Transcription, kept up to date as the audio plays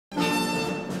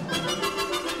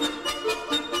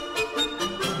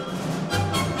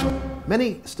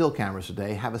Many still cameras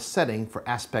today have a setting for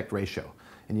aspect ratio,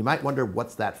 and you might wonder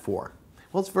what's that for.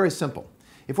 Well, it's very simple.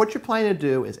 If what you're planning to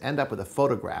do is end up with a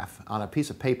photograph on a piece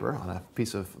of paper, on a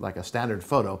piece of like a standard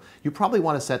photo, you probably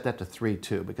want to set that to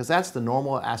 3:2 because that's the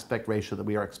normal aspect ratio that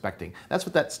we are expecting. That's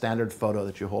what that standard photo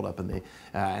that you hold up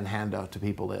and hand out to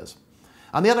people is.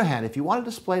 On the other hand, if you want to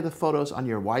display the photos on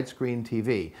your widescreen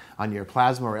TV, on your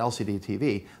plasma or LCD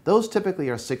TV, those typically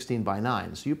are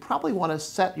 16:9. So you probably want to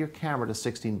set your camera to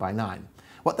 16:9.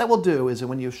 What that will do is that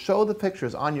when you show the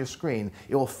pictures on your screen,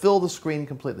 it will fill the screen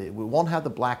completely. We won't have the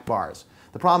black bars.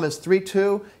 The problem is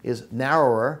 3:2 is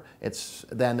narrower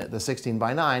than the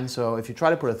 16:9, so if you try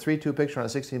to put a 3:2 picture on a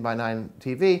 16:9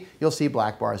 TV, you'll see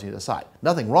black bars on either side.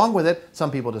 Nothing wrong with it,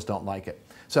 some people just don't like it.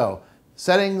 So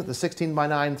setting the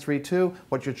 16:9 3:2,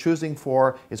 what you're choosing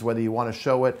for is whether you want to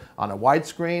show it on a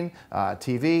widescreen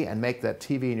TV and make that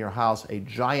TV in your house a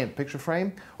giant picture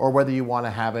frame, or whether you want to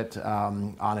have it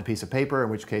on a piece of paper, in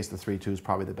which case the 3:2 is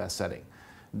probably the best setting.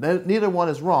 Neither one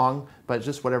is wrong, but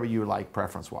just whatever you like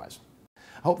preference-wise.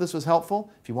 I hope this was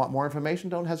helpful. If you want more information,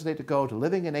 don't hesitate to go to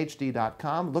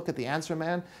livinginhd.com, look at the Answer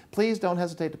Man. Please don't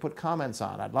hesitate to put comments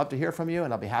on. I'd love to hear from you,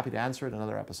 and I'll be happy to answer it in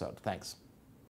another episode. Thanks.